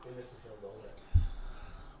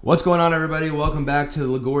What's going on, everybody? Welcome back to the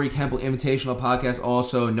Liguori Kemple Invitational Podcast,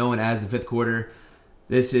 also known as the Fifth Quarter.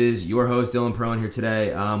 This is your host, Dylan Perone, here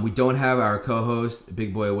today. We don't have our co-host,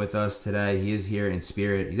 Big Boy, with us today. He is here in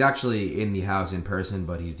spirit. He's actually in the house in person,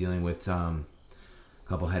 but he's dealing with a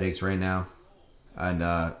couple headaches right now.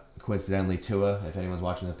 And coincidentally, Tua, if anyone's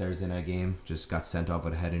watching the Thursday night game, just got sent off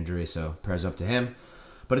with a head injury, so prayers up to him.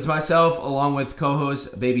 But it's myself, along with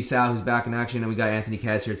co-host Baby Sal, who's back in action, and we got Anthony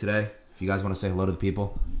Katz here today. If you guys want to say hello to the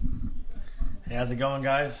people. Hey, how's it going,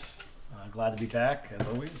 guys? Glad to be back, as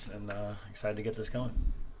always, and excited to get this going.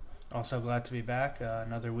 Also glad to be back.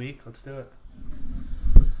 Another week. Let's do it.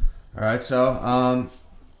 All right, so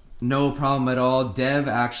no problem at all. Dev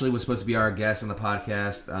actually was supposed to be our guest on the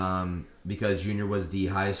podcast because Junior was the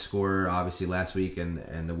highest scorer, obviously, last week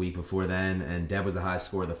and the week before then, and Dev was the highest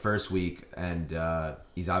scorer the first week, and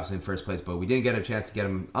he's obviously in first place, but we didn't get a chance to get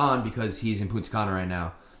him on because he's in Punta Cana right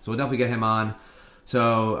now. So we'll definitely get him on.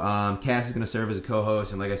 So Cass is going to serve as a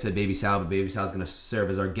co-host, and like I said, Baby Sal, but Baby Sal is going to serve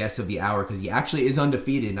as our guest of the hour because he actually is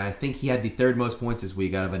undefeated, and I think he had the third most points this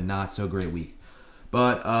week out of a not-so-great week.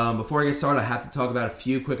 But before I get started, I have to talk about a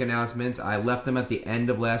few quick announcements. I left them at the end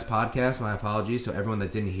of last podcast. My apologies. So everyone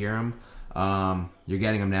that didn't hear them, you're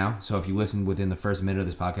getting them now. So if you listen within the first minute of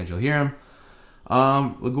this podcast, you'll hear them.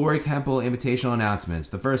 Liguori Kemple Invitational announcements.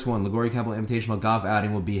 The first one, Liguori Kemple Invitational Golf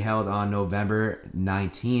Outing will be held on November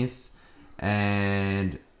 19th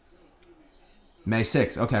and May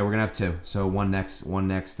 6th. Okay, we're going to have two. So one next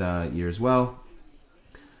year as well.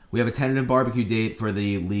 We have a tentative barbecue date for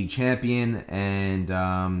the league champion and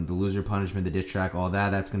the loser punishment, the diss track, all that.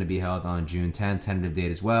 That's going to be held on June 10th, tentative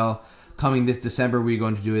date as well. Coming this December, we're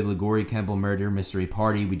going to do a Liguori Kemple Murder Mystery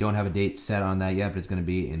Party. We don't have a date set on that yet, but it's going to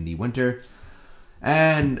be in the winter.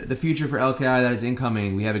 And the future for LKI that is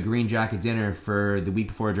incoming, we have a green jacket dinner for the week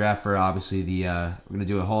before draft for obviously the we're going to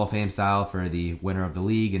do a Hall of Fame style for the winner of the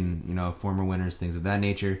league and, you know, former winners, things of that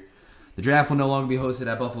nature. The draft will no longer be hosted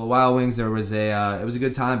at Buffalo Wild Wings. It was a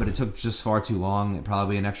good time, but it took just far too long,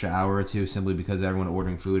 probably an extra hour or two, simply because of everyone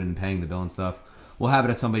ordering food and paying the bill and stuff. We'll have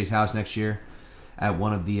it at somebody's house next year at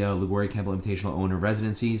one of the Liguori Kemple Invitational owner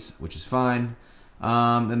residencies, which is fine.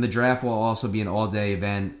 Then the draft will also be an all-day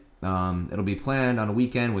event. It'll be planned on a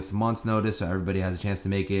weekend with months' notice, so everybody has a chance to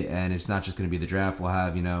make it. And it's not just going to be the draft. We'll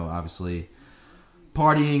have, you know, obviously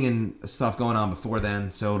partying and stuff going on before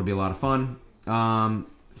then, so it'll be a lot of fun.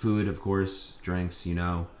 Food, of course, drinks, you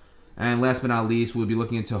know. And last but not least, we'll be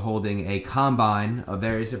looking into holding a combine of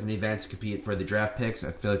various different events to compete for the draft picks.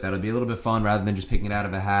 I feel like that'll be a little bit fun rather than just picking it out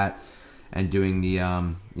of a hat and doing the,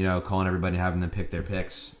 you know, calling everybody and having them pick their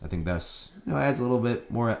picks. I think that's, you know, adds a little bit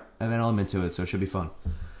more of an element to it, so it should be fun.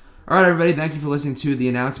 All right, everybody, thank you for listening to the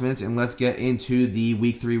announcements, and let's get into the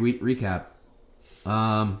Week 3 recap.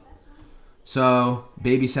 So,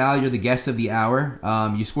 Baby Sal, you're the guest of the hour.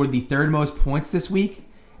 You scored the third most points this week,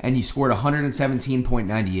 and you scored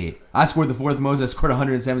 117.98. I scored the fourth most. I scored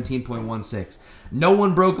 117.16. No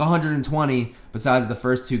one broke 120 besides the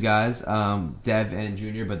first two guys, Dev and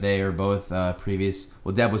Junior, but they are both previous.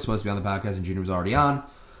 Well, Dev was supposed to be on the podcast, and Junior was already on.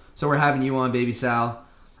 So we're having you on, Baby Sal.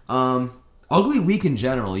 Ugly week in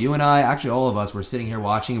general. You and I, actually all of us, were sitting here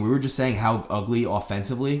watching, and we were just saying how ugly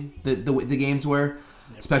offensively the games were.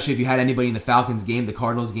 Yep. Especially if you had anybody in the Falcons game, the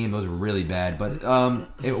Cardinals game, those were really bad. But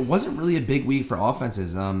it wasn't really a big week for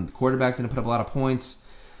offenses. Quarterbacks didn't put up a lot of points.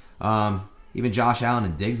 Even Josh Allen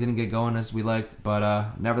and Diggs didn't get going as we liked.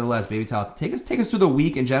 But nevertheless, Baby Sal, take us through the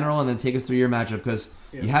week in general, and then take us through your matchup because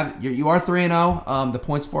you are 3-0. The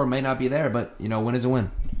points for may not be there, but you know, win is a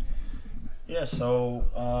win. Yeah, so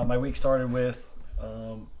my week started with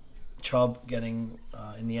Chubb getting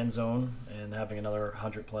in the end zone and having another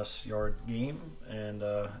 100-plus yard game, and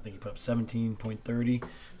I think he put up 17.30. So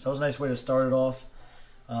that was a nice way to start it off.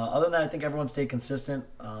 Other than that, I think everyone stayed consistent.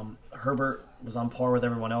 Herbert was on par with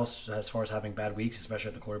everyone else as far as having bad weeks, especially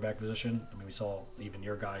at the quarterback position. I mean, we saw even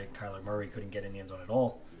your guy, Kyler Murray, couldn't get in the end zone at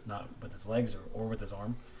all, not with his legs or with his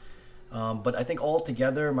arm. But I think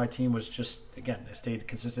altogether, my team was just, again, they stayed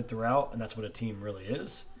consistent throughout, and that's what a team really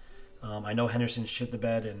is. I know Henderson shit the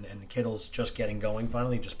bed, and Kittle's just getting going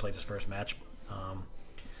finally. He just played his first match.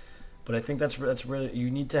 But I think that's really, you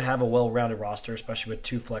need to have a well-rounded roster, especially with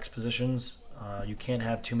two flex positions. You can't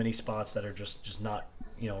have too many spots that are just not,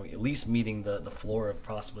 you know, at least meeting the floor of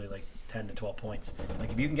possibly like 10 to 12 points.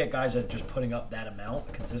 Like if you can get guys that are just putting up that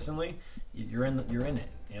amount consistently, you're in it.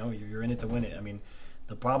 You know, you're in it to win it. I mean,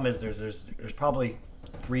 the problem is there's probably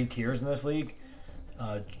three tiers in this league.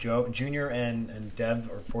 Junior and Dev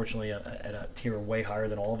are fortunately at a tier way higher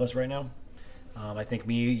than all of us right now. I think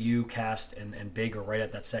me, you, Cast, and Big are right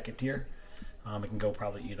at that second tier. It can go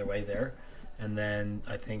probably either way there. And then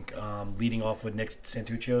I think leading off with Nick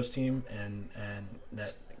Santuccio's team, and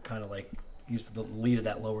that kind of like he's the lead of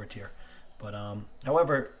that lower tier. But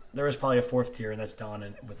however, there is probably a fourth tier, and that's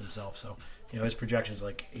Don with himself. So his projection's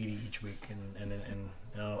like 80 each week, and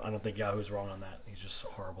I don't think Yahoo's wrong on that. He's just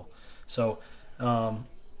horrible. So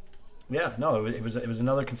it was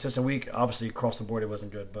another consistent week. Obviously across the board it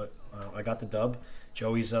wasn't good, but I got the dub.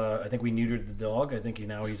 Joey's I think we neutered the dog. I think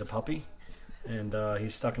he's a puppy. And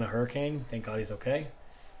he's stuck in a hurricane. Thank God he's okay.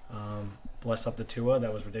 Bless up to Tua.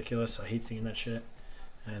 That was ridiculous. I hate seeing that shit.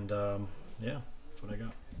 And that's what I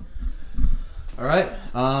got. All right.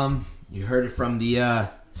 You heard it from the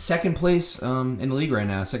second place in the league right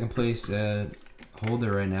now. Second place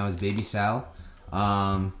holder right now is Baby Sal.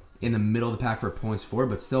 In the middle of the pack for points for,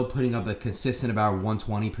 but still putting up a consistent about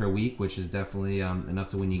 120 per week, which is definitely enough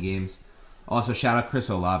to win you games. Also, shout out Chris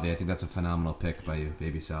Olave. I think that's a phenomenal pick by you,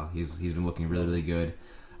 Baby Sal. He's been looking really, really good.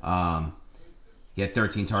 He had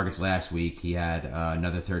 13 targets last week. He had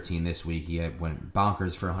another 13 this week. He went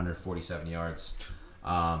bonkers for 147 yards.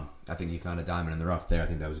 I think he found a diamond in the rough there. I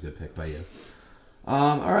think that was a good pick by you.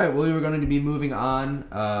 All right, well, we were going to be moving on.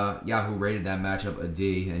 Yahoo rated that matchup a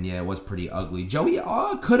D, and yeah, it was pretty ugly. Joey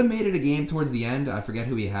could have made it a game towards the end. I forget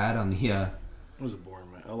who he had on the... It was a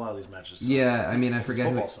boring match. A lot of these matches suck. Yeah, I mean, I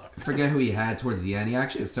forget who he had towards the end. He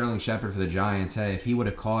actually had Sterling Shepard for the Giants. Hey, if he would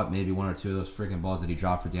have caught maybe one or two of those freaking balls that he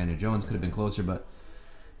dropped for Daniel Jones, could have been closer, but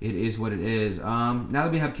it is what it is. Now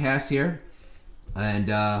that we have Cass here, and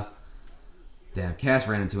damn, Cass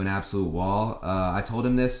ran into an absolute wall. I told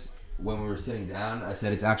him this when we were sitting down. I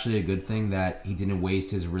said it's actually a good thing that he didn't waste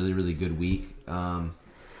his really, really good week on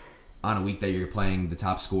a week that you're playing the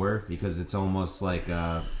top scorer, because it's almost like...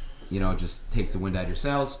 it just takes the wind out of your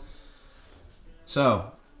sails.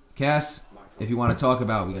 So, Cass, if you want to talk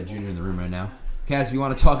about... We got Junior in the room right now. Cass, if you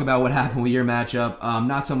want to talk about what happened with your matchup,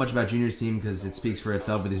 not so much about Junior's team because it speaks for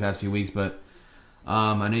itself for these past few weeks, but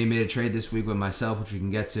I know you made a trade this week with myself, which we can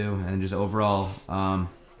get to, and just overall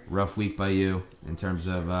rough week by you in terms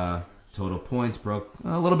of total points. Broke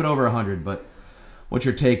a little bit over 100, but what's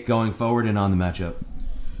your take going forward and on the matchup?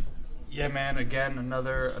 Yeah, man. Again,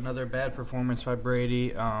 another bad performance by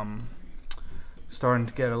Brady. Starting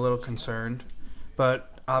to get a little concerned,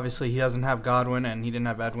 but obviously he doesn't have Godwin, and he didn't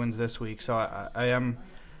have Edwins this week. So I am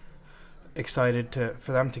excited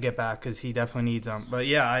for them to get back because he definitely needs them. But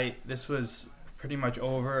yeah, this was pretty much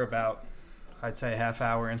over about, I'd say, a half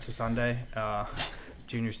hour into Sunday.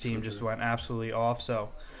 Junior's team just went absolutely off. So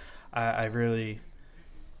I really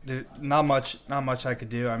not much I could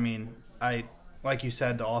do. I mean, like you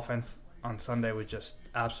said, the offense on Sunday was just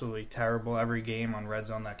absolutely terrible. Every game on Red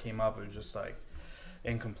Zone that came up, it was just like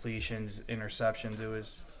incompletions, interceptions.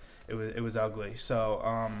 It was ugly. So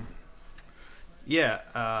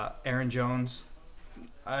Aaron Jones,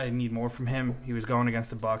 I need more from him. He was going against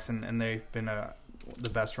the Bucs, and they've been the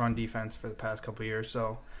best run defense for the past couple of years.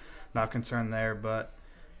 So not concerned there. But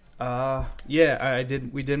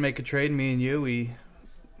we did make a trade. Me and you, we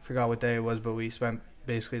forgot what day it was, but we spent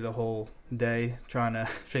basically the whole day trying to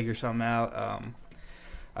figure something out.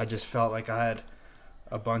 I just felt like I had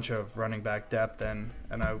a bunch of running back depth, and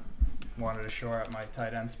I wanted to shore up my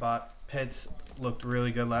tight end spot. Pitts looked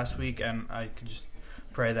really good last week, and I could just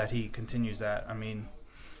pray that he continues that. I mean,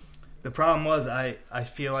 the problem was I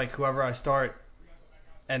feel like whoever I start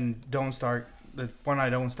and don't start, the one I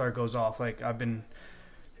don't start goes off. Like, I've been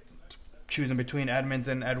choosing between Edmonds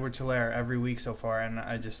and Edwards-Helaire every week so far, and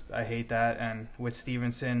I hate that. And with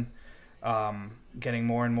Stevenson getting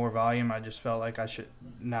more and more volume, I just felt like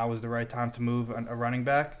now was the right time to move a running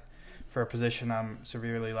back for a position I'm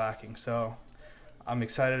severely lacking. So I'm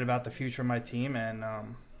excited about the future of my team, and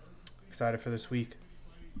excited for this week.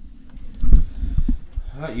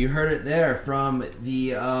 You heard it there from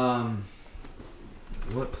the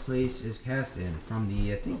what place is Cass in? From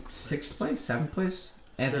the, I think, 6th place, 7th place?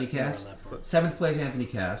 Anthony Cast. 7th place, Anthony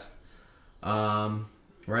Cast.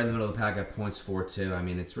 Right in the middle of the pack at points 4-2. I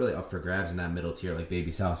mean, it's really up for grabs in that middle tier, like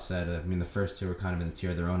Baby South said. I mean, the first two were kind of in the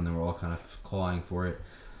tier of their own, and then we're all kind of clawing for it.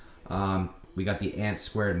 We got the Ant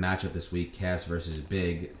Squared matchup this week, Cass versus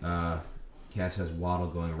Big. Cass has Waddle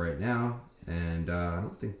going right now, and I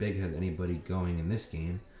don't think Big has anybody going in this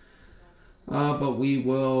game. But we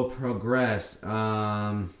will progress.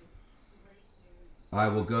 I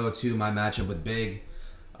will go to my matchup with Big.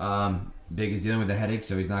 Big is dealing with a headache,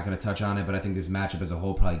 so he's not going to touch on it, but I think this matchup as a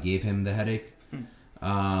whole probably gave him the headache.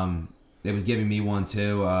 It was giving me one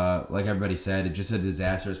too. Like everybody said, it's just a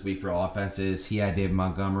disastrous week for offenses. He had David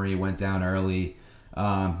Montgomery, went down early.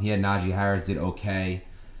 He had Najee Harris, did okay.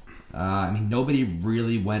 I mean, nobody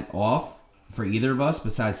really went off for either of us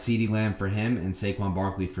besides CeeDee Lamb for him and Saquon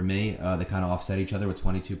Barkley for me. They kind of offset each other with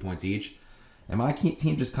 22 points each. And my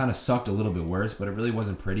team just kind of sucked a little bit worse, but it really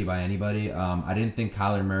wasn't pretty by anybody. I didn't think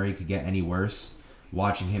Kyler Murray could get any worse,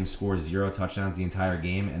 watching him score 0 touchdowns the entire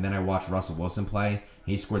game. And then I watched Russell Wilson play.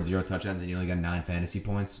 He scored 0 touchdowns and he only got 9 fantasy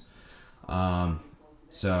points.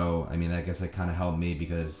 So, I mean, I guess that kind of helped me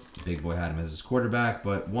because Big Boy had him as his quarterback.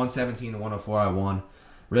 But 117 to 104, I won.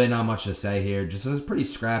 Really not much to say here. Just a pretty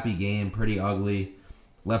scrappy game, pretty ugly.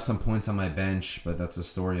 Left some points on my bench, but that's the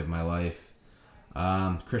story of my life.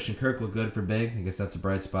 Christian Kirk looked good for Big. I guess that's a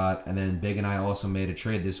bright spot. And then Big and I also made a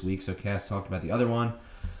trade this week, so Cass talked about the other one.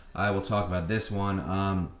 I will talk about this one.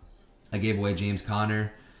 I gave away James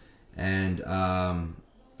Conner, and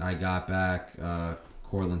I got back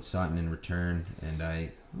Cortland Sutton in return. And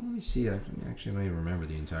let me see. I actually don't even remember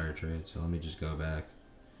the entire trade, so let me just go back.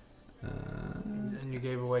 And you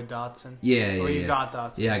gave away Dotson? Yeah. You got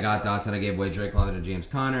Dotson. Yeah, I got Dotson. I gave away Drake London and James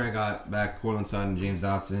Conner. I got back Cortland Sutton, James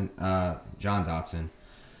Dotson, John Dotson,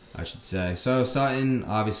 I should say. So Sutton,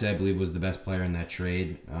 obviously, I believe was the best player in that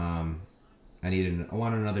trade. I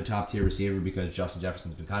wanted another top tier receiver because Justin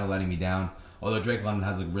Jefferson's been kind of letting me down. Although Drake London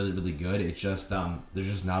has looked really, really good, it's just there's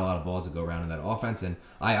just not a lot of balls that go around in that offense, and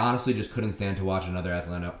I honestly just couldn't stand to watch another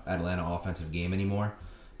Atlanta offensive game anymore.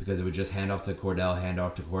 Because it would just hand off to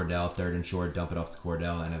Cordell, third and short, dump it off to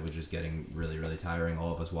Cordell, and it was just getting really, really tiring.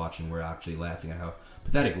 All of us watching were actually laughing at how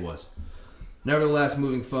pathetic it was. Nevertheless,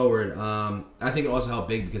 moving forward, I think it also helped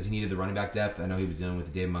Big because he needed the running back depth. I know he was dealing with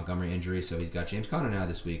the David Montgomery injury, so he's got James Conner now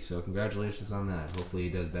this week. So congratulations on that. Hopefully he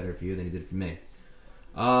does better for you than he did for me.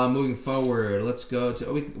 Moving forward, let's go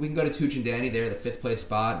to we can go to Tooch and Danny there, the 5th place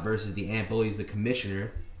spot versus the Ant Bullies, the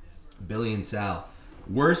commissioner, Billy and Sal.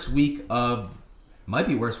 Worst week of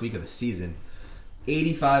the season.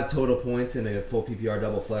 85 total points in a full PPR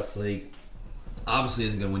double flex league. Obviously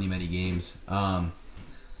isn't going to win you many games.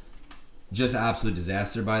 Just an absolute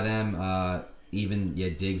disaster by them. Even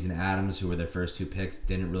Diggs and Adams, who were their first 2 picks,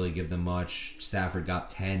 didn't really give them much. Stafford got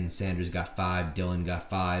 10, Sanders got 5, Dillon got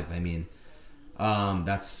 5. I mean,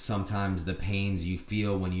 that's sometimes the pains you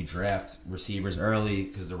feel when you draft receivers early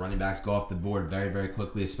because the running backs go off the board very, very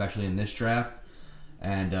quickly, especially in this draft.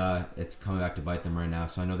 And it's coming back to bite them right now.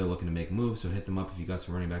 So I know they're looking to make moves. So hit them up if you got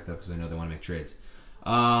some running back up because I know they want to make trades.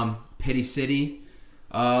 Pity City.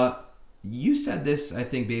 You said this, I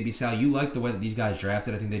think, Baby Sal. You like the way that these guys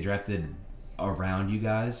drafted. I think they drafted around you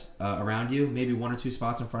guys. Around you. Maybe 1 or 2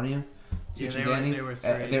 spots in front of you. Yeah, they were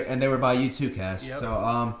 3. And they were by you too, Cass. Yep.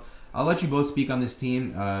 So I'll let you both speak on this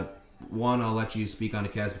team. One, I'll let you speak on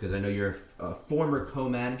it, Cass, because I know you're a former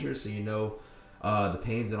co-manager, so you know the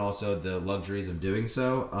pains and also the luxuries of doing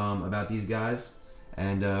so about these guys.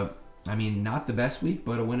 And, I mean, not the best week,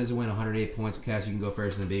 but a win is a win. 108 points. Cass, you can go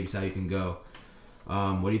first, and then Baby Sal, you can go.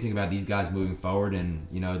 What do you think about these guys moving forward? And,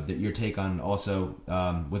 your take on also,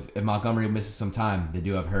 if Montgomery misses some time, they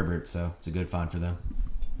do have Herbert, so it's a good find for them.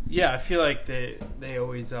 Yeah, I feel like they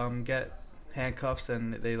always get handcuffs,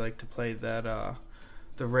 and they like to play that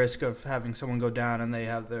the risk of having someone go down, and they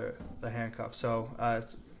have the handcuffs. So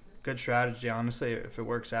it's good strategy, honestly. If it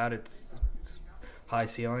works out, it's high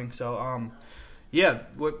ceiling. So,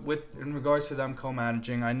 with in regards to them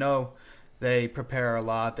co-managing, I know they prepare a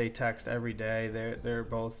lot. They text every day. They're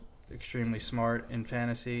both extremely smart in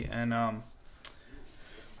fantasy, and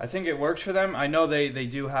I think it works for them. I know they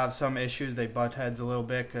do have some issues. They butt heads a little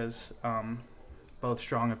bit because both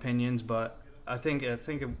strong opinions, but I think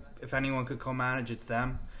if anyone could co-manage, it's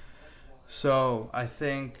them. So I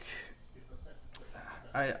think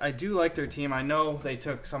I do like their team. I know they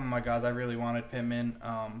took some of my guys. I really wanted Pittman.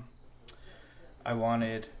 I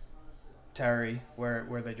wanted Terry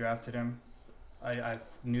where they drafted him. I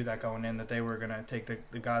knew that going in that they were going to take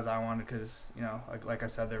the guys I wanted because, like I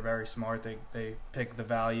said, they're very smart. They pick the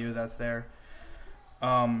value that's there.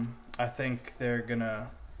 I think they're going to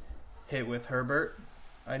hit with Herbert.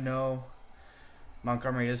 I know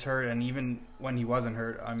Montgomery is hurt, and even when he wasn't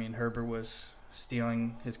hurt, I mean, Herbert was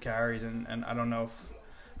stealing his carries, and I don't know if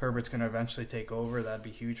Herbert's going to eventually take over. That'd be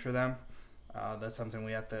huge for them. That's something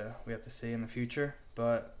we have to see in the future.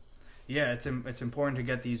 But yeah, it's important to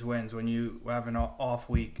get these wins when you have an off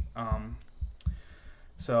week.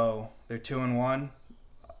 So they're 2-1.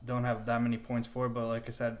 Don't have that many points for it, but like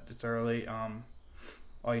I said, it's early.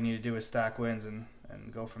 All you need to do is stack wins and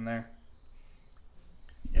go from there.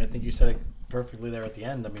 Yeah, I think you said it perfectly there at the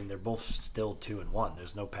end. I mean, they're both still 2-1.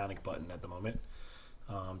 There's no panic button at the moment.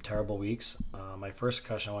 Terrible weeks. My first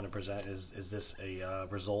question I want to present is this a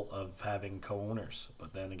result of having co-owners?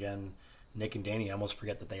 But then again, Nick and Danny, I almost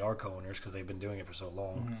forget that they are co-owners because they've been doing it for so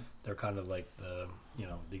long. Mm-hmm. They're kind of like the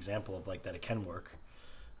example of like that it can work.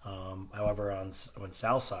 However, on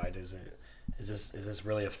Sal's side, is this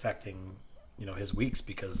really affecting his weeks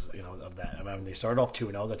because of that? I mean, they started off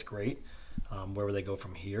 2-0. That's great. Where will they go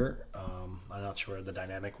from here? I'm not sure of the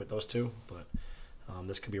dynamic with those two, but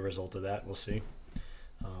this could be a result of that. We'll see.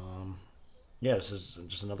 This is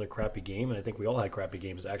just another crappy game, and I think we all had crappy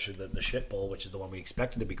games. Actually, the shit bowl, which is the one we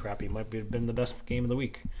expected to be crappy, might have been the best game of the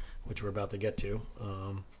week, which we're about to get to.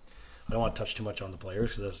 I don't want to touch too much on the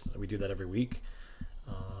players because we do that every week.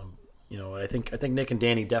 I think Nick and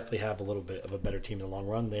Danny definitely have a little bit of a better team in the long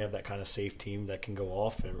run. They have that kind of safe team that can go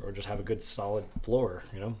off or just have a good solid floor.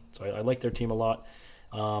 So I like their team a lot.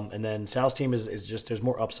 And then Sal's team is just there's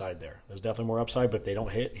more upside there. There's definitely more upside, but if they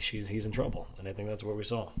don't hit, he's in trouble, and I think that's what we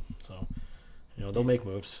saw. So. They'll make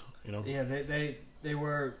moves. Yeah, they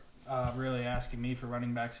were really asking me for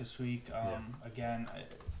running backs this week. Again,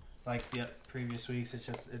 like the previous weeks,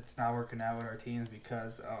 it's not working out with our teams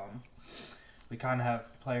because we kind of have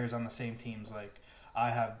players on the same teams. Like I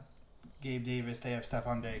have Gabe Davis, they have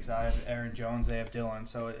Stephon Diggs. I have Aaron Jones, they have Dylan.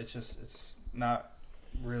 So it's not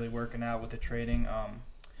really working out with the trading.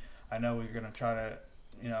 I know we're gonna try to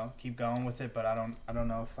keep going with it, but I don't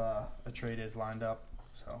know if a trade is lined up.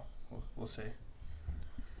 So we'll see.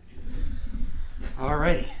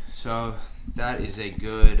 Alrighty, so that is a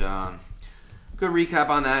good recap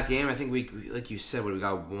on that game. I think we like you said, we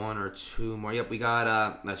got one or two more. Yep, we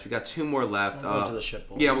got we got two more left. We'll go to the shit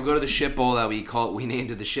bowl. Yeah, we'll go to the shit bowl that we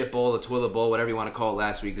named it the shit bowl, the toilet bowl, whatever you want to call it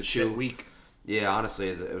last week. The shit week. Yeah, honestly,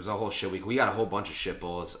 it was a whole shit week. We got a whole bunch of shit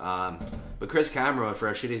bowls. But Chris Cameron, for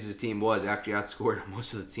as shitty as his team was, actually outscored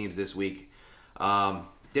most of the teams this week.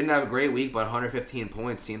 Didn't have a great week, but 115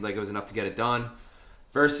 points seemed like it was enough to get it done.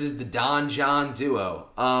 Versus the Don John duo.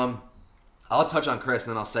 I'll touch on Chris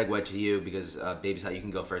and then I'll segue to you because Baby's Hot, you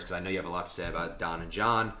can go first because I know you have a lot to say about Don and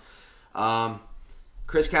John.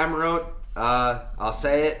 Chris Cameron wrote, I'll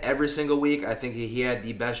say it every single week. I think he had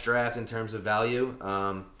the best draft in terms of value.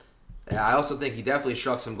 I also think he definitely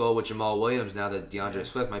struck some gold with Jamal Williams now that DeAndre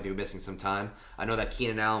Swift might be missing some time. I know that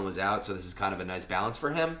Keenan Allen was out, so this is kind of a nice balance for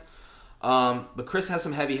him. But Chris has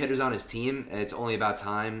some heavy hitters on his team. It's only about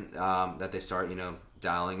time that they start,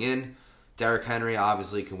 dialing in. Derrick Henry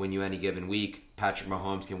obviously can win you any given week. Patrick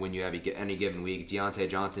Mahomes can win you any given week. Deontay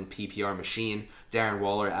Johnson, PPR machine. Darren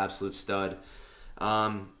Waller, absolute stud.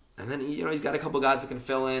 And then, he's got a couple guys that can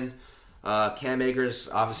fill in. Cam Akers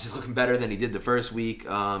obviously looking better than he did the first week.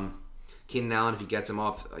 Keenan Allen, if he gets him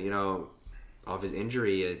off his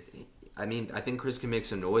injury, I think Chris can make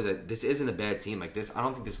some noise. This isn't a bad team like this. I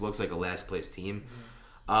don't think this looks like a last place team.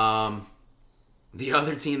 The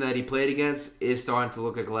other team that he played against is starting to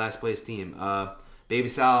look like a last place team. Baby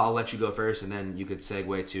Sal, I'll let you go first, and then you could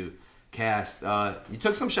segue to Cast. You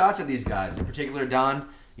took some shots at these guys, in particular Don.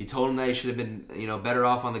 You told him that he should have been, better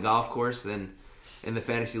off on the golf course than in the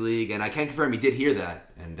fantasy league, and I can confirm he did hear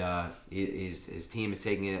that, and his team is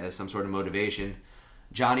taking it as some sort of motivation.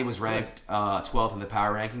 Johnny was ranked 12th in the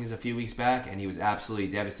power rankings a few weeks back, and he was absolutely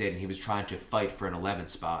devastated. He was trying to fight for an 11th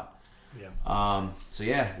spot. Yeah.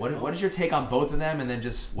 What is your take on both of them, and then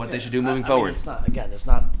just what they should do moving forward? It's not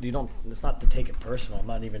to take it personal. I'm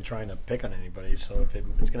not even trying to pick on anybody. So if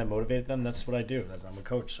it's going to motivate them, that's what I do. I'm a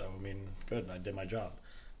coach, so good. I did my job.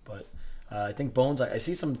 But I think Bones. I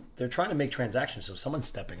see some. They're trying to make transactions, so someone's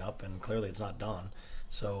stepping up, and clearly it's not Don.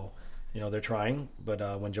 So. They're trying,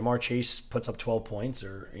 but when Jamar Chase puts up 12 points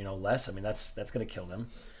or less, that's going to kill them.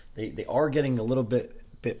 They are getting a little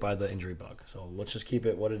bit by the injury bug, so let's just keep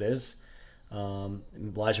it what it is.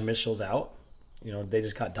 Elijah Mitchell's out. They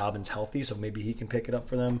just got Dobbins healthy, so maybe he can pick it up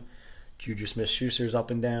for them. Juju Smith-Schuster's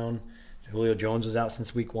up and down. Julio Jones was out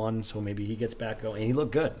since week 1, so maybe he gets back going. And he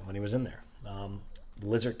looked good when he was in there.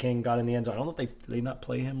 Lizard King got in the end zone. I don't know if did they not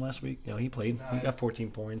play him last week. He played. He got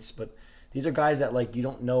 14 points, but. These are guys that you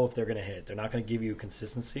don't know if they're going to hit. They're not going to give you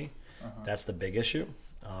consistency. That's the big issue.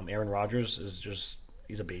 Aaron Rodgers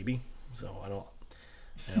he's a baby, so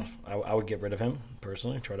I would get rid of him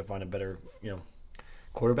personally. Try to find a better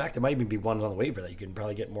quarterback. There might even be one on the waiver that you can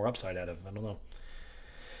probably get more upside out of. I don't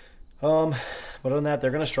know. But other than that,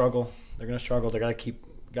 they're going to struggle. They're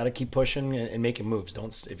got to keep pushing and making moves.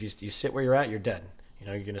 If you sit where you're at, you're dead.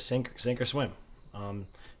 You're going to sink or swim.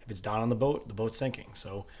 If it's down on the boat, the boat's sinking.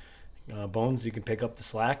 So. Bones, you can pick up the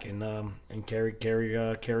slack and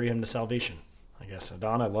carry him to salvation, I guess. So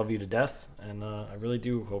Don, I love you to death, and I really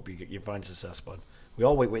do hope you find success, bud. We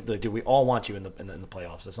all dude. We all want you in the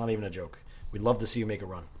playoffs. That's not even a joke. We'd love to see you make a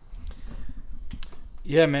run.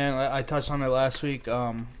 Yeah, man. I touched on it last week.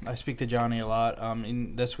 I speak to Johnny a lot.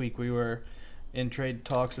 This week we were in trade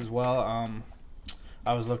talks as well.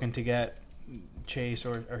 I was looking to get Chase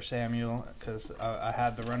or Samuel because I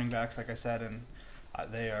had the running backs, like I said, and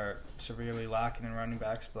They are severely lacking in running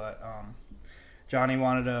backs, but Johnny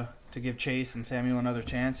wanted to give Chase and Samuel another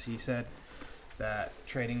chance. He said that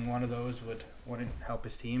trading one of those wouldn't help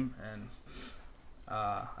his team, and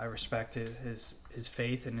I respected his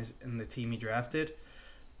faith in the team he drafted.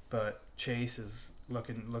 But Chase is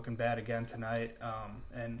looking bad again tonight,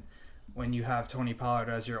 and when you have Tony Pollard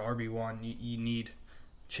as your RB1, you need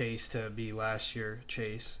Chase to be last year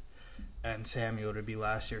Chase and Samuel to be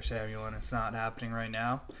last year Samuel, and it's not happening right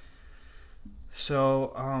now.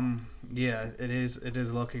 So it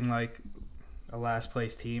is looking like a last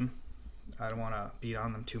place team. I don't want to beat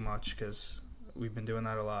on them too much because we've been doing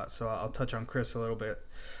that a lot. So I'll touch on Chris a little bit.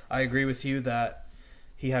 I agree with you that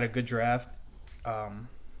he had a good draft.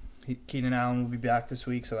 Keenan Allen will be back this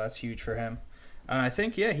week, so that's huge for him. And I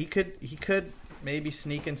think he could maybe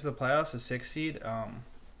sneak into the playoffs, a 6th seed.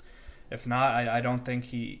 If not, I don't think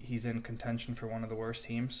he's in contention for one of the worst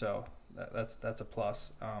teams. So that's a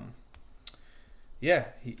plus.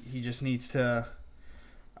 He just needs to,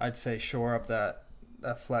 I'd say, shore up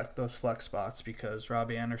those flex spots because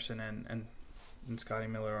Robbie Anderson and Scotty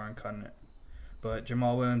Miller aren't cutting it. But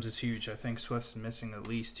Jamal Williams is huge. I think Swift's missing at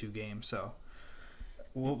least 2 games. So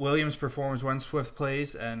Williams performs when Swift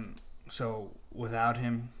plays, and so without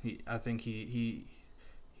him, I think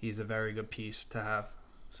he's a very good piece to have.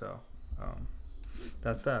 So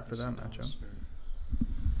that's that for that matchup.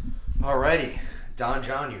 Alrighty, Don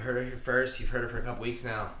John, you heard it here first. You've heard it for a couple weeks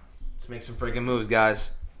now. Let's make some freaking moves,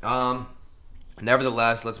 guys.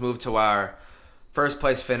 Nevertheless, let's move to our first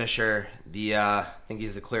place finisher. I think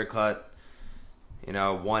he's the clear cut.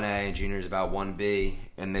 1A and Junior's about 1B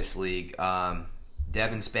in this league.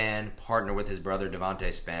 Devin Span, partner with his brother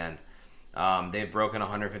Devontae Span. They've broken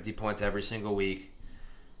 150 points every single week.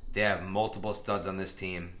 They have multiple studs on this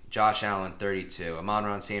team. Josh Allen, 32.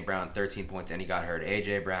 Amon-Ra St. Brown, 13 points, and he got hurt.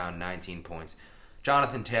 A.J. Brown, 19 points.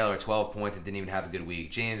 Jonathan Taylor, 12 points, and didn't even have a good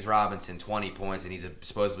week. James Robinson, 20 points, and he's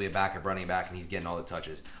supposedly a backup running back, and he's getting all the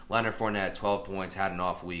touches. Leonard Fournette, 12 points, had an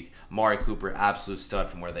off week. Amari Cooper, absolute stud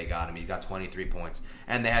from where they got him. He's got 23 points.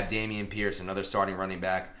 And they have Dameon Pierce, another starting running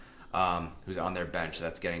back, who's on their bench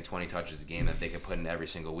that's getting 20 touches a game that they could put in every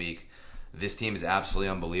single week. This team is absolutely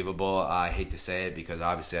unbelievable. I hate to say it because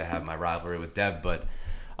obviously I have my rivalry with Dev, but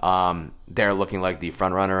they're looking like the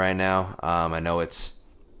front runner right now. I know it's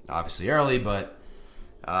obviously early, but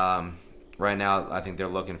right now I think they're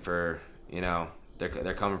looking for,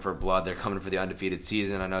 they're coming for blood. They're coming for the undefeated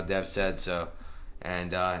season. I know Dev said so.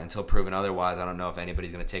 And until proven otherwise, I don't know if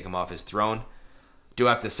anybody's going to take him off his throne. Do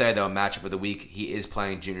have to say, though, matchup of the week, he is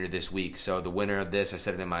playing Junior this week. So the winner of this, I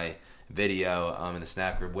said it in my video in the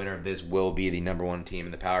Snap group, winner of this will be the number 1 team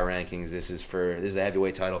in the power rankings. This is a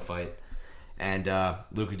heavyweight title fight. And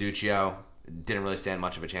Luca Duccio didn't really stand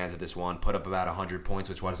much of a chance at this one. Put up about 100 points,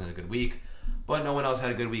 which wasn't a good week. But no one else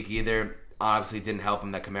had a good week either. Obviously, it didn't help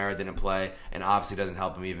him that Kamara didn't play. And obviously doesn't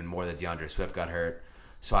help him even more that DeAndre Swift got hurt.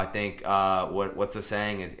 So I think what's the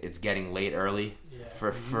saying? It's getting late early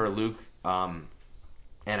for Luke.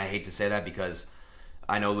 And I hate to say that because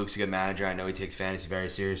I know Luke's a good manager. I know he takes fantasy very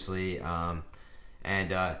seriously.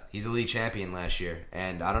 And he's a league champion last year.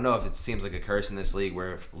 And I don't know if it seems like a curse in this league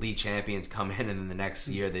where if league champions come in and then the next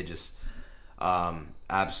year they just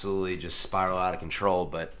absolutely just spiral out of control.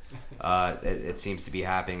 But it seems to be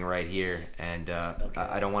happening right here. And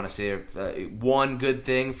I don't want to say one good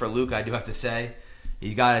thing for Luke. I do have to say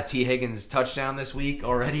he's got a T. Higgins touchdown this week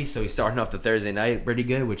already. So he's starting off the Thursday night pretty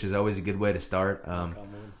good, which is always a good way to start.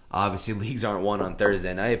 Obviously, leagues aren't won on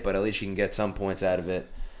Thursday night, but at least you can get some points out of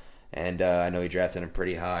it. And I know he drafted him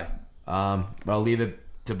pretty high. But I'll leave it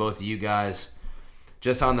to both of you guys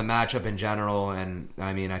just on the matchup in general. And,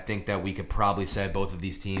 I mean, I think that we could probably say both of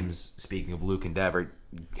these teams, speaking of Luke and Dev, are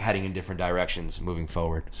heading in different directions moving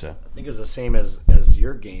forward. So I think it was the same as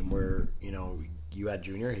your game where, you had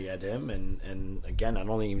Junior, he had him. And again, I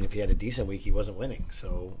don't think even if he had a decent week, he wasn't winning.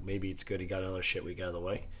 So maybe it's good he got another shit week out of the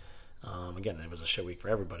way. Again, it was a shit week for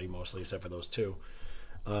everybody, mostly, except for those two.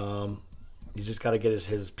 He's just got to get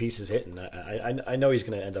his pieces hitting. I know he's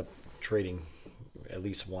going to end up trading at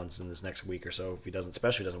least once in this next week or so. If he doesn't,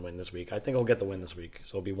 especially doesn't win this week, I think he'll get the win this week.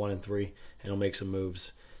 So he'll be 1-3, and he'll make some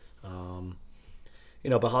moves.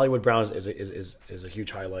 But Hollywood Brown is a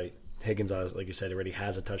huge highlight. Higgins, like you said, already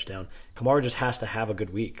has a touchdown. Kamara just has to have a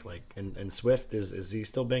good week. And Swift is he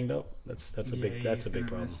still banged up? That's a big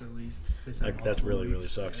problem. That really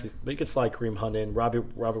sucks. Yeah. But you could slide Kareem Hunt in.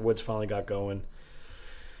 Robert Woods finally got going.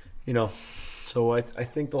 So I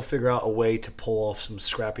think they'll figure out a way to pull off some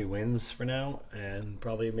scrappy wins for now, and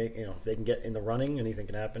probably make if they can get in the running, anything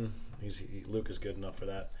can happen. Luke is good enough for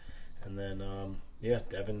that. And then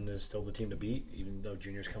Devin is still the team to beat, even though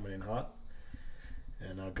Junior's coming in hot.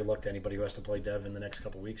 And good luck to anybody who has to play Dev in the next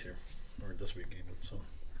couple weeks here, or this week even. So.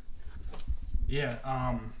 Yeah,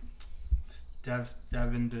 Dev's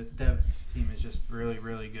team is just really,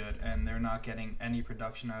 really good, and they're not getting any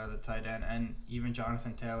production out of the tight end, and even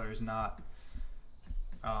Jonathan Taylor is not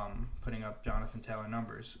putting up Jonathan Taylor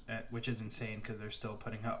numbers, which is insane because they're still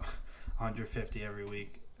putting up 150 every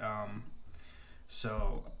week.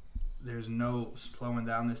 So there's no slowing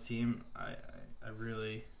down this team. I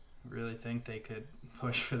really, really think they could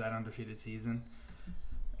push for that undefeated season.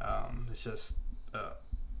 It's just a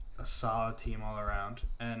solid team all around.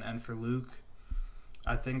 And for Luke,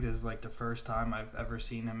 I think this is like the first time I've ever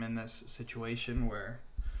seen him in this situation where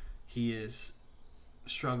he is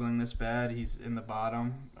struggling this bad. He's in the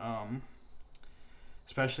bottom,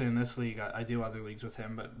 especially in this league. I do other leagues with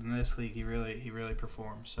him, but in this league he really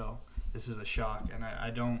performs. So this is a shock, and I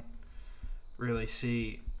don't really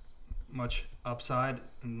see much upside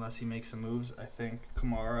unless he makes some moves. I think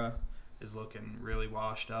Kamara is looking really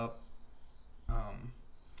washed up.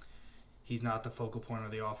 He's not the focal point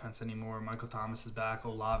of the offense anymore. Michael Thomas is back.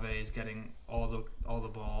 Olave is getting all the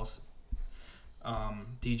balls.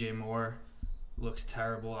 DJ Moore looks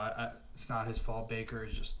terrible. It's not his fault. Baker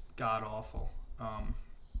is just god awful.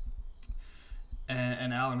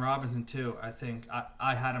 And Allen Robinson too. I think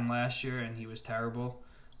I had him last year and he was terrible.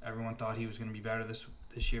 Everyone thought he was going to be better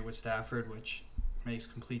this year with Stafford, which makes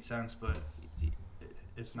complete sense, but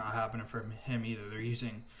it's not happening for him either. They're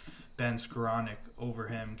using Ben Skoranek over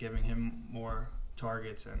him, giving him more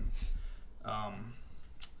targets, and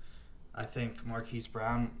I think Marquise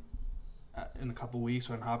Brown in a couple weeks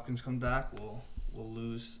when Hopkins comes back will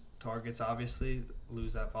lose targets, obviously,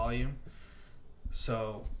 lose that volume.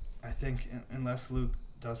 So I think unless Luke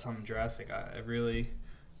does something drastic, I really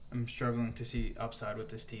am struggling to see upside with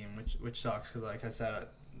this team, which sucks because, like I said,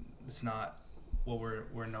 it's not what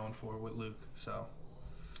we're known for with Luke. So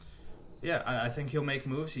yeah, I think he'll make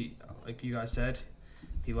moves. He, like you guys said,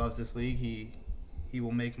 he loves this league. He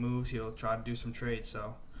will make moves. He'll try to do some trades.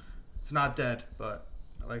 So it's not dead, but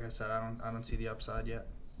like I said, I don't see the upside yet.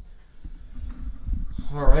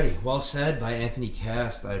 Alrighty, well said by Anthony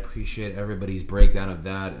Cast. I appreciate everybody's breakdown of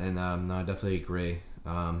that, and no, I definitely agree.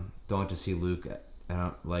 Don't want to see Luke, I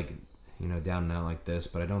don't down and out like this,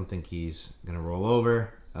 but I don't think he's gonna roll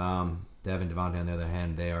over. Dev and Devontae, on the other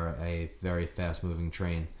hand, they are a very fast-moving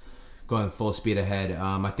train, going full speed ahead.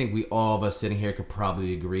 I think all of us sitting here could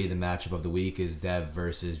probably agree the matchup of the week is Dev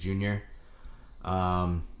versus Junior.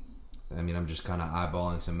 I'm just kind of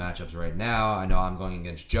eyeballing some matchups right now. I know I'm going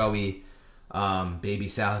against Joey. Baby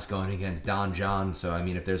Sal is going against Don John. So,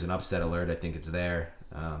 if there's an upset alert, I think it's there.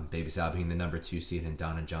 Baby Sal being the number 2 seed and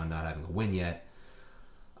Don and John not having a win yet.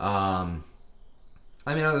 Other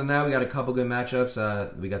than that, we got a couple good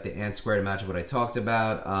matchups. We got the Ant Squared matchup, what I talked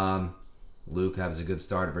about. Luke has a good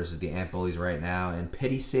start versus the Ant Bullies right now. And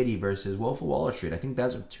Pity City versus Wolf of Wall Street. I think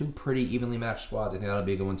those are two pretty evenly matched squads. I think that'll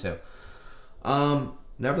be a good one, too.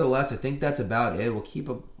 Nevertheless, I think that's about it. We'll keep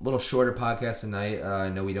a little shorter podcast tonight. I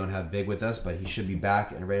know we don't have Big with us, but he should be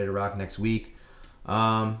back and ready to rock next week.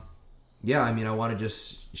 I want to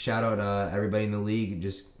just shout out everybody in the league.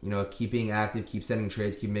 Just, keep being active, keep sending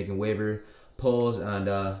trades, keep making waiver polls,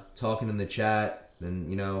 and talking in the chat.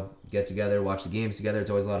 And, get together, watch the games together.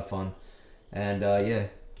 It's always a lot of fun. And,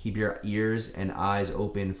 keep your ears and eyes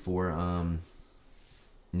open for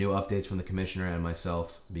new updates from the commissioner and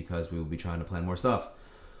myself, because we will be trying to plan more stuff.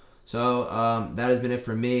 So that has been it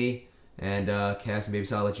for me. And Cass and Baby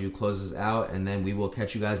Sal, I'll let you close us out, and then we will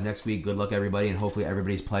catch you guys next week. Good luck, everybody, and hopefully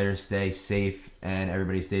everybody's players stay safe and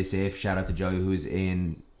everybody stays safe. Shout out to Joey, who's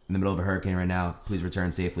in the middle of a hurricane right now. Please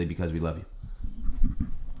return safely because we love you.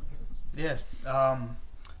 Yes.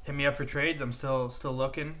 Hit me up for trades. I'm still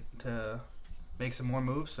looking to make some more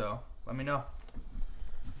moves, so let me know.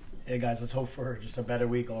 Hey guys, let's hope for just a better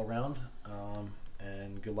week all around.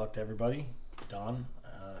 And good luck to everybody. Don,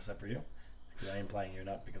 except for you. Because I ain't playing you,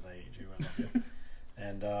 not because I hate you. I love you.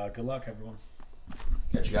 And good luck, everyone.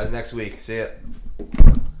 Catch you guys next week. See ya.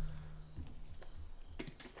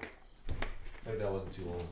 Maybe that wasn't too long.